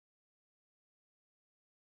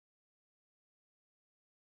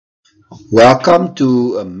Welcome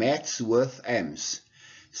to Maths with AMS.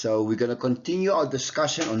 So we're going to continue our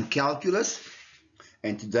discussion on calculus,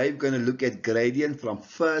 and today we're going to look at gradient from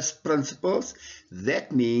first principles.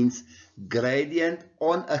 That means gradient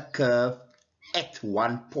on a curve at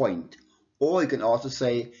one point, or you can also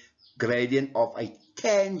say gradient of a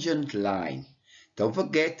tangent line. Don't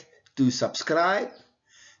forget to subscribe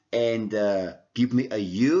and give me a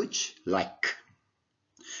huge like.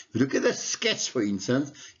 If you look at the sketch, for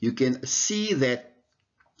instance, you can see that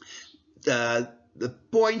the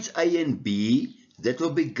points A and B, that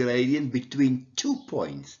will be gradient between 2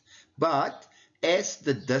 points. But as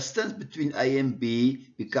the distance between A and B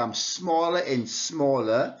becomes smaller and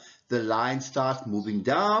smaller, the line starts moving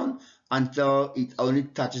down until it only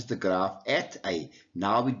touches the graph at A.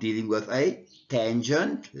 Now we're dealing with a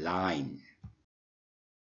tangent line.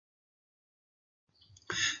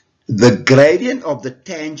 The gradient of the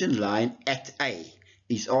tangent line at A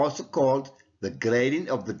is also called the gradient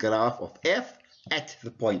of the graph of f at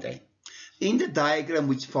the point A. In the diagram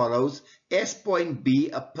which follows, as point B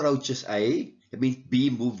approaches A, that means B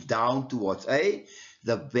moves down towards A,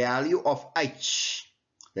 the value of h,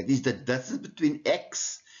 that is the distance between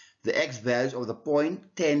x, the x values of the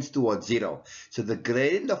point tends towards 0. So the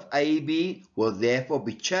gradient of AB will therefore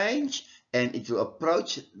be changed and it will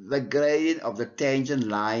approach the gradient of the tangent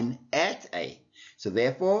line at A. So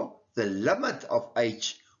therefore, the limit of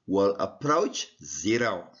h will approach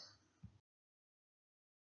 0.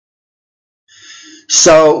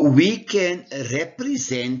 So we can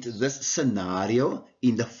represent this scenario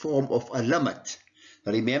in the form of a limit.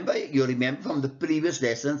 You remember from the previous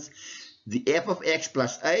lessons, the f of x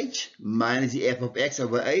plus h minus the f of x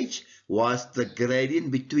over h was the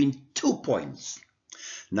gradient between 2 points.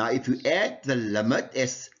 Now, if you add the limit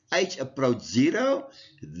as h approaches 0,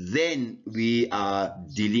 then we are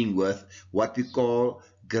dealing with what we call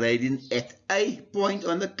gradient at a point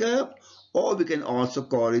on the curve, or we can also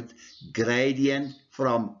call it gradient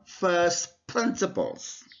from first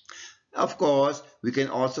principles. Of course, we can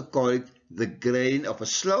also call it the gradient of a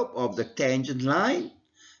slope of the tangent line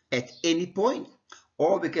at any point,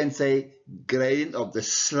 or we can say gradient of the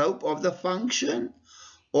slope of the function,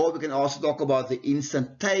 or we can also talk about the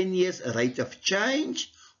instantaneous rate of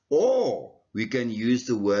change, or we can use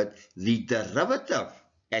the word the derivative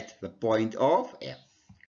at the point of f.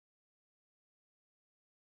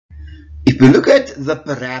 If we look at the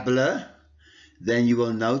parabola, then you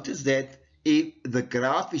will notice that if the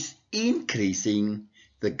graph is increasing,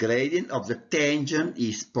 the gradient of the tangent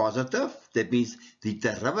is positive. That means the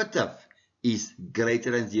derivative is greater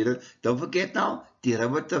than 0. Don't forget now,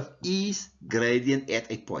 derivative is gradient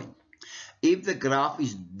at a point. If the graph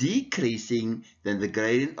is decreasing, then the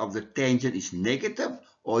gradient of the tangent is negative,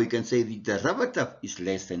 or you can say the derivative is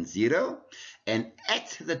less than 0. And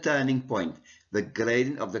at the turning point, the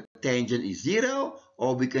gradient of the tangent is 0,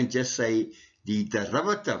 or we can just say the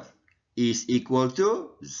derivative is equal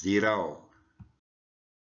to 0.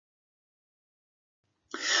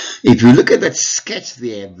 If you look at that sketch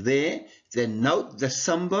we have there, then note the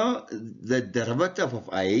symbol, the derivative of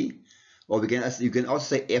a, or you can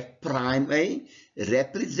also say f prime a,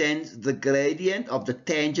 represents the gradient of the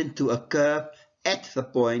tangent to a curve at the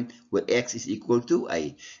point where x is equal to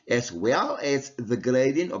a, as well as the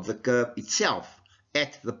gradient of the curve itself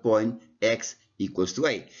at the point x equals to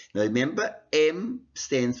a. Now remember, m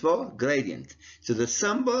stands for gradient. So the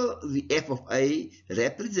symbol, the f of a,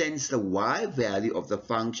 represents the y value of the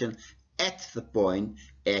function at the point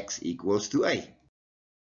x equals to a.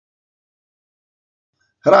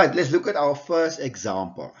 Right, let's look at our first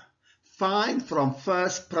example. Find from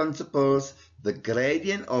first principles the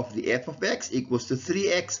gradient of the f of x equals to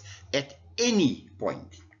 3x at any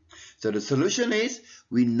point. So the solution is,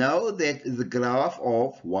 we know that the graph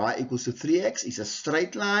of y equals to 3x is a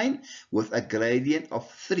straight line with a gradient of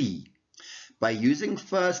 3. By using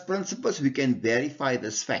first principles, we can verify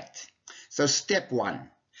this fact. So step 1,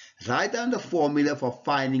 write down the formula for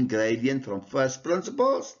finding gradient from first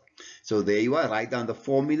principles. So there you are, write down the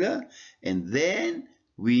formula, and then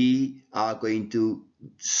we are going to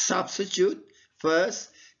substitute first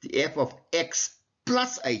the f of x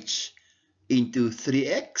plus h into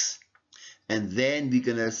 3x, and then we're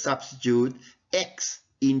going to substitute x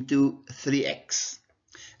into 3x,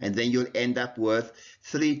 and then you'll end up with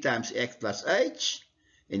 3 times x plus h,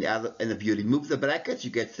 and if you remove the brackets,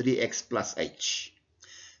 you get 3x plus h.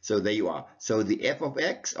 So there you are. So the f of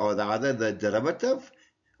x, or rather the derivative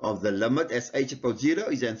of the limit as h approaches 0,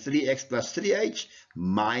 is then 3x plus 3h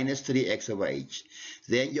minus 3x over h.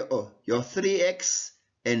 Then your 3x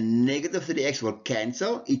and negative 3x will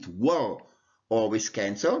cancel. It will always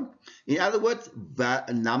cancel. In other words, the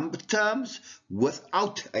number terms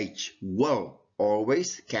without h will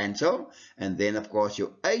always cancel. And then, of course,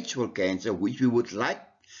 your h will cancel, which we would like,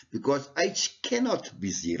 because h cannot be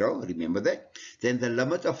 0. Remember that. Then the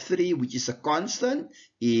limit of 3, which is a constant,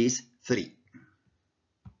 is 3.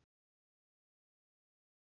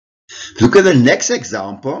 Look at the next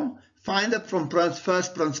example. Find that from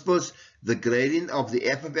first principles, the gradient of the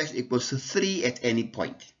f of x equals to 3 at any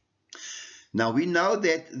point. Now we know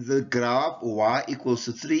that the graph y equals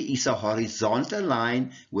to 3 is a horizontal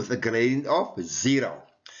line with a gradient of 0.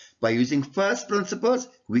 By using first principles,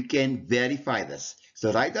 we can verify this.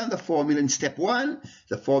 So write down the formula in step 1,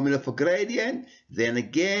 the formula for gradient, then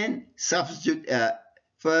again substitute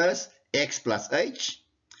first x plus h,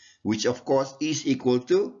 which of course is equal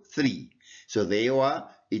to 3. So there you are.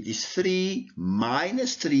 It is 3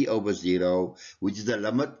 minus 3 over 0, which is the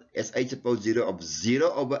limit as h approaches 0 of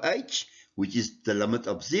 0 over h, which is the limit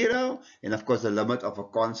of 0. And of course, the limit of a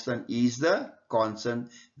constant is the constant.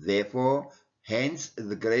 Therefore, hence,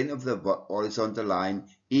 the gradient of the horizontal line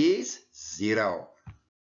is 0.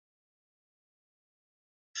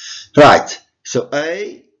 Right. So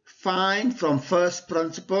A, find from first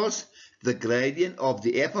principles the gradient of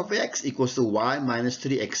the f of x equals to y minus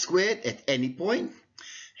 3x squared at any point.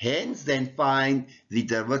 Hence, then find the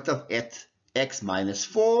derivative at x minus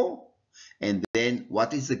 4. And then,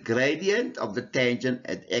 what is the gradient of the tangent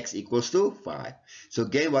at x equals to 5? So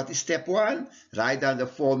again, what is step 1? Write down the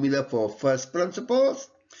formula for first principles.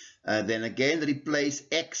 Then again, replace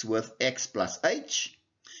x with x plus h.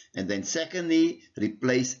 And then secondly,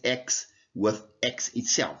 replace x with x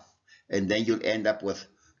itself. And then you'll end up with,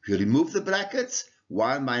 if you remove the brackets,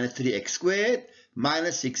 1 minus 3x squared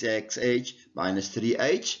minus 6xh minus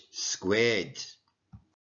 3h squared.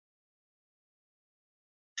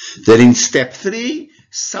 Then in step 3,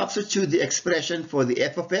 substitute the expression for the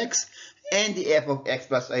f of x and the f of x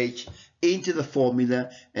plus h into the formula,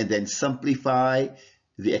 and then simplify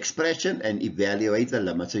the expression and evaluate the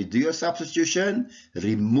limit. So you do your substitution,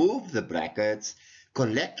 remove the brackets,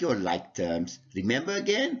 collect your like terms. Remember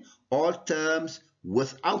again, all terms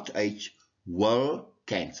without h will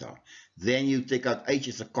cancel. Then you take out h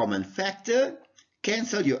as a common factor,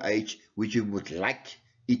 cancel your h, which you would like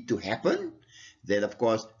it to happen. Then, of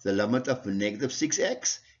course, the limit of negative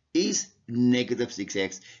 6x is negative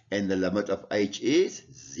 6x, and the limit of h is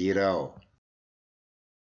 0.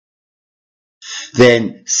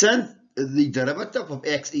 Then, since the derivative of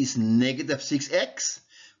x is negative 6x,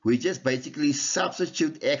 we just basically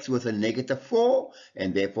substitute x with a negative 4,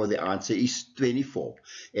 and therefore the answer is 24.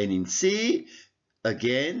 And in C,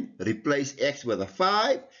 again, replace x with a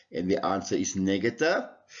 5, and the answer is negative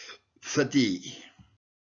 30.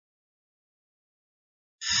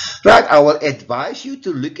 Right, I will advise you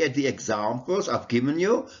to look at the examples I've given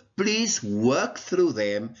you. Please work through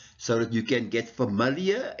them so that you can get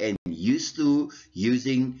familiar and used to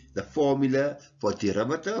using the formula for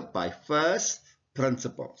derivative by first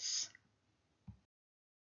principles.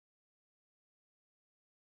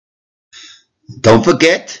 Don't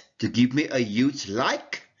forget to give me a huge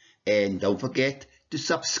like, and don't forget to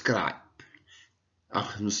subscribe.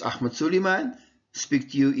 Ahmed Suleiman,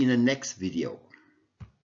 speak to you in the next video.